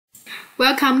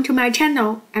Welcome to my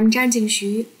channel. I'm Zhang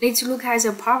Xu. Let's look at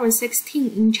the problem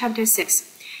 16 in chapter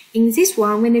 6. In this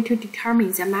one, we need to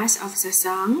determine the mass of the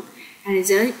Sun, and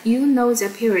then you know the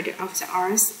period of the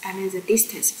Earth and the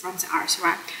distance from the Earth,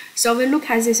 right? So we look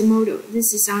at this model.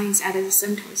 This Sun is at the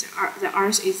center. The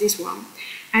Earth is this one.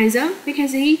 And then we can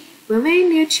see when we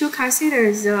need to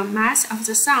consider the mass of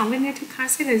the Sun, we need to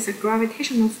consider the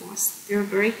gravitational force. Do you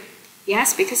agree?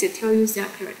 Yes, because it tells you the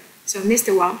period. So next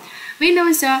one, we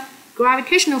know the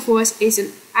gravitational force is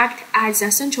act as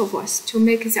the central force to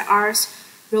make the Earth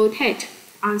rotate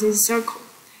on this circle.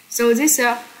 So this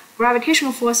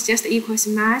gravitational force just equals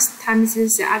mass times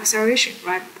the acceleration,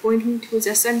 right, pointing to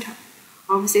the center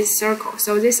of this circle.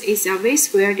 So this is a v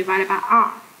squared divided by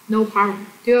r. No problem.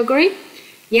 Do you agree?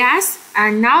 Yes.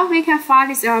 And now we can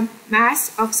find the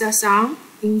mass of the Sun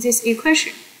in this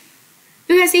equation.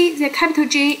 You can see the capital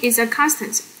G is a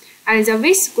constant, and the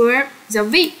v squared, the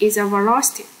v is a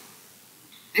velocity.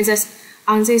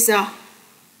 On this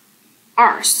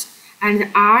Earth, and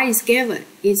r is given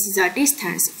is the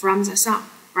distance from the Sun,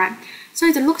 right? So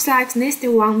it looks like next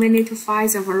one we need to find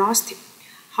the velocity,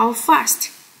 how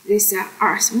fast this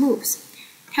Earth moves.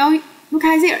 Look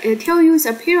at there, it tells you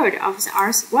the period of the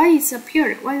Earth. What is the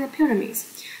period? What the period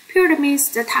means? Period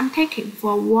means the time taken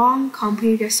for one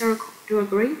complete circle. Do you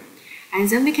agree? And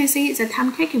then we can see the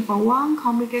time taken for one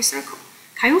complete circle.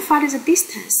 Can you find the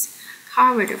distance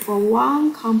covered for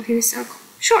one complete circle?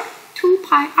 Sure, 2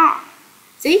 pi r.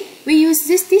 See, we use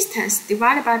this distance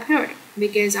divided by period, we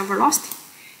get the velocity.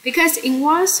 Because in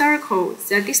one circle,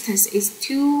 the distance is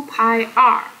 2 pi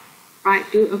r, right?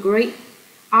 Do you agree?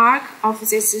 Arc of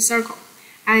this circle.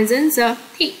 And then the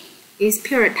t is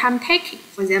period time taking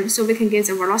for them, so we can get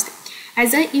the velocity.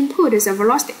 And then input the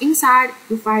velocity inside,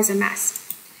 you find the mass.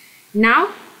 Now,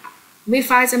 we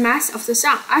find the mass of the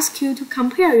Sun. Ask you to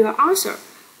compare your answer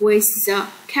with the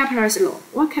Kepler's law.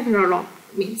 What Kepler law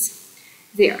means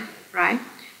there, right?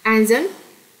 And then,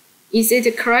 is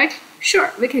it correct?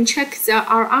 Sure, we can check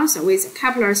our answer with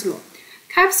Kepler's law.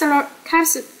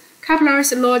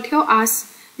 Kepler's law tells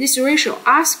us this ratio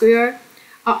r squared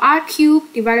or r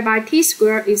cubed divided by t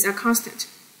squared is a constant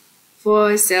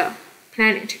for the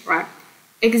planet, right?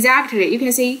 Exactly, you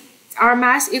can see our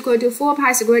mass equal to 4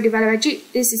 pi squared divided by g.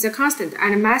 This is a constant,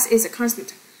 and mass is a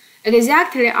constant.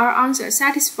 Exactly, our answer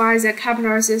satisfies the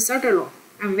Kepler's third law,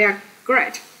 and we are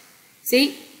great.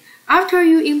 See, after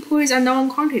you input the known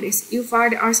quantities, you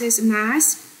find the Earth's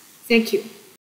mass. Thank you.